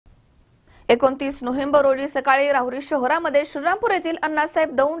29 November रोजी सकाळी राहुरी शहरामध्ये श्रीरामपूर येथील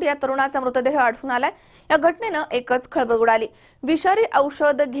अण्णासाहेब दौंड या तरुणाचा मृतदेह आढळून आलाय। या घटनेनं एकच खळबळ उडाली। विषारी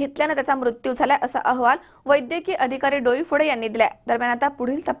औषध घेतल्याने त्याचा मृत्यू झालाय असा अहवाल वैद्यकीय अधिकारी डोईफोडे यांनी दिलाय। दरम्यान आता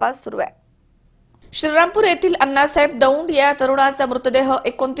पुढील तपास सुरू आहे। श्रीरामपूर येथील अण्णासाहेब दौंड या तरुणाचा मृतदेह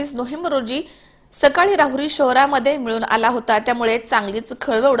 29 नोव्हेंबर रोजी सकाळी राहुरी शहरामध्ये मिळून आला होता, त्यामुळे चांगलीच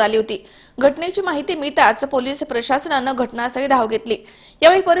खळबळ उडाली होती। घटनेची माहिती मिळताच पोलीस प्रशासनाने घटनास्थळी धाव घेतली।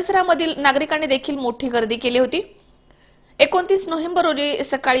 यावेळी परिसरामधील नागरिकांनी देखील मोठी गर्दी केली होती। 29 नोव्हेंबर रोजी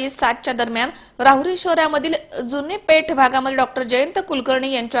सकाळी 7च्या दरम्यान राहुरी शहरामधील जुने पेठ भागामध्ये डॉक्टर जयंत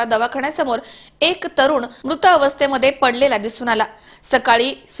कुलकर्णी यांच्या दवाखान्यासमोर एक तरुण मृत अवस्थेमध्ये पडलेला दिसून आला।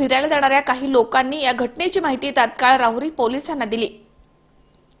 सकाळी फिरायला जाणाऱ्या काही लोकांनी या घटनेची माहिती तात्काळ राहुरी पोलिसांना दिली।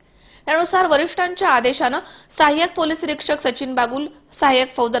 त्यानुसार वरिष्ठांच्या आदेशाने सहाय्यक पोलीस निरीक्षक सचिन बागुल,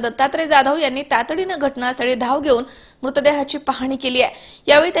 सहाय्यक फौजदार दत्तात्रय जाधव यांनी तातडीने घटनास्थळी धाव घेऊन मृतदेहाची पाहणी केली आहे।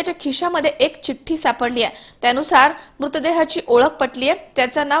 यावेळी त्याच्या खिशामध्ये एक चिठ्ठी सापडली आहे। त्यानुसार मृतदेहाची ओळख पटली आहे।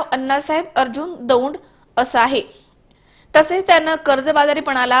 त्याचं नाव अण्णासाहेब अर्जुन दौंड असं आहे। तसेच त्यानं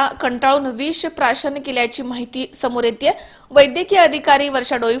कर्जबाजारीपणाला कंटाळून विष प्राशन केल्याची माहिती समोर येते। वैद्यकीय अधिकारी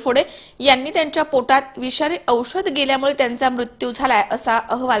वर्षा डोईफोडे यांनी त्यांच्या पोटात विषारी औषध गेल्यामुळे त्यांचा मृत्यू झालाय असा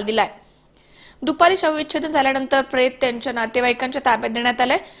अहवाल दिलाय। दुपारी शवविच्छेदन झाल्यानंतर प्रेत त्यांच्या नातेवाईकांच्या ताब्यात देण्यात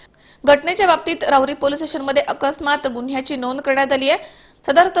आले। घटनेच्या बाबतीत राहुरी पोलीस स्टेशनमध्ये अकस्मात गुन्ह्याची नोंद करण्यात आली आहे।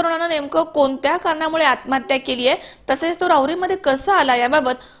 सदर तरुणाने नेमकं कोणत्या कारणामुळे आत्महत्या केली आहे, तसेच तो राहुरीमध्ये कसा आला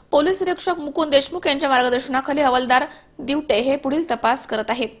याबाबत पोलीस निरीक्षक मुकुंद देशमुख यांच्या मार्गदर्शनाखाली हवालदार दिवटे हे पुढील तपास करत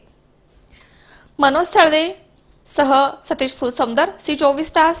आहेत। मनोज साळवे सह सतीश फुलसमदर C24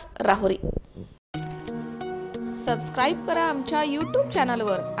 तास राहुरी। सबस्क्राइब करा आमच्या YouTube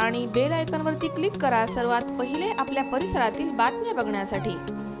चॅनलवर आणि बेल आयकॉनवरती क्लिक करा सर्वात पहिले आपल्या परिसरातील बातम्या बघण्यासाठी।